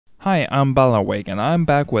Hi, I'm Balawake and I'm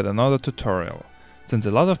back with another tutorial. Since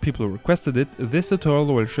a lot of people requested it, this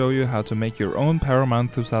tutorial will show you how to make your own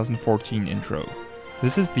Paramount 2014 intro.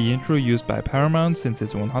 This is the intro used by Paramount since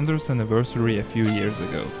its 100th anniversary a few years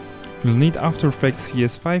ago. You'll need After Effects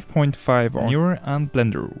CS 5.5 or newer and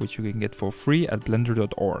Blender, which you can get for free at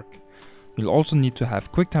blender.org. You'll also need to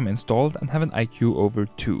have QuickTime installed and have an IQ over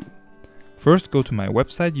 2. First, go to my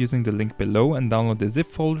website using the link below and download the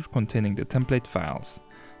zip folder containing the template files.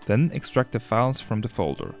 Then extract the files from the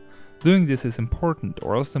folder. Doing this is important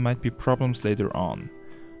or else there might be problems later on.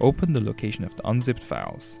 Open the location of the unzipped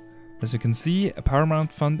files. As you can see, a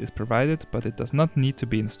Paramount font is provided, but it does not need to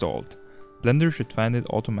be installed. Blender should find it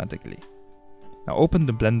automatically. Now open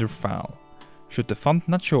the Blender file. Should the font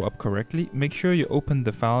not show up correctly, make sure you open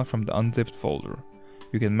the file from the unzipped folder.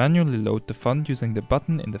 You can manually load the font using the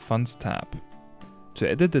button in the Fonts tab. To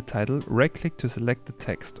edit the title, right-click to select the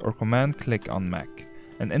text or Command-click on Mac,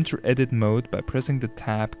 and enter edit mode by pressing the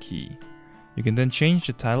Tab key. You can then change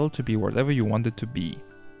the title to be whatever you want it to be.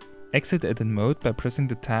 Exit edit mode by pressing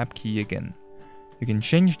the Tab key again. You can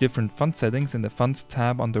change different font settings in the Fonts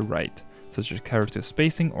tab on the right, such as character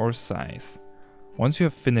spacing or size. Once you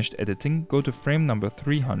have finished editing, go to frame number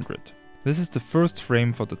 300. This is the first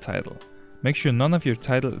frame for the title. Make sure none of your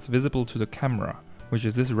title is visible to the camera, which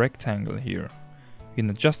is this rectangle here. You can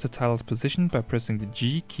adjust the title's position by pressing the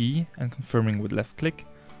G key and confirming with left click,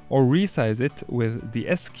 or resize it with the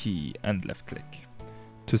S key and left click.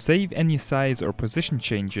 To save any size or position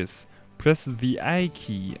changes, press the I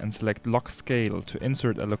key and select Lock Scale to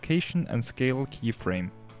insert a location and scale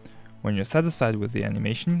keyframe. When you're satisfied with the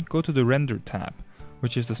animation, go to the Render tab,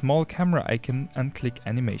 which is the small camera icon, and click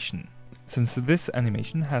Animation. Since this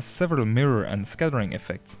animation has several mirror and scattering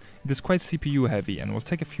effects, it is quite CPU heavy and will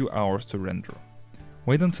take a few hours to render.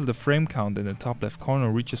 Wait until the frame count in the top left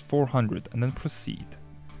corner reaches 400 and then proceed.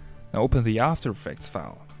 Now open the After Effects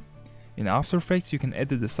file. In After Effects you can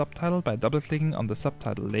edit the subtitle by double-clicking on the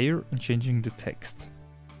subtitle layer and changing the text.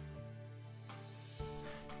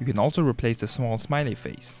 You can also replace the small smiley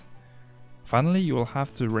face. Finally, you will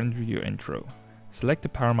have to render your intro. Select the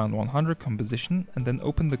Paramount 100 composition and then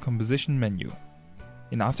open the composition menu.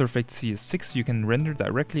 In After Effects CS6 you can render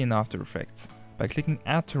directly in After Effects by clicking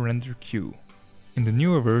Add to Render Queue. In the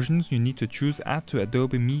newer versions you need to choose Add to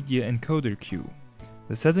Adobe Media Encoder Queue.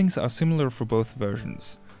 The settings are similar for both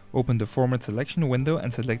versions. Open the Format Selection window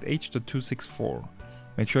and select H.264.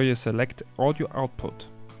 Make sure you select Audio Output.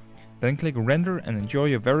 Then click Render and enjoy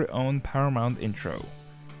your very own Paramount intro.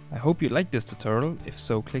 I hope you liked this tutorial. If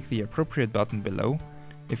so, click the appropriate button below.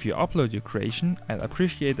 If you upload your creation, I'd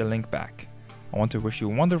appreciate a link back. I want to wish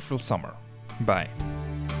you a wonderful summer. Bye.